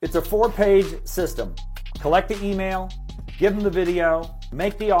It's a 4-page system. Collect the email, give them the video,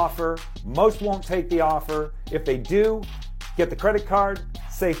 make the offer. Most won't take the offer. If they do, get the credit card,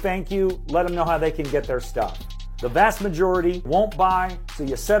 say thank you, let them know how they can get their stuff. The vast majority won't buy, so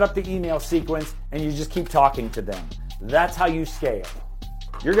you set up the email sequence and you just keep talking to them. That's how you scale.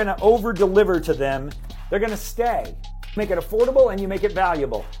 You're going to over-deliver to them. They're going to stay. Make it affordable and you make it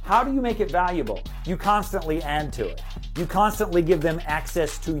valuable. How do you make it valuable? You constantly add to it. You constantly give them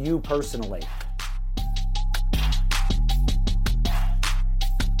access to you personally.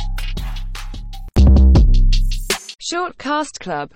 Short Cast Club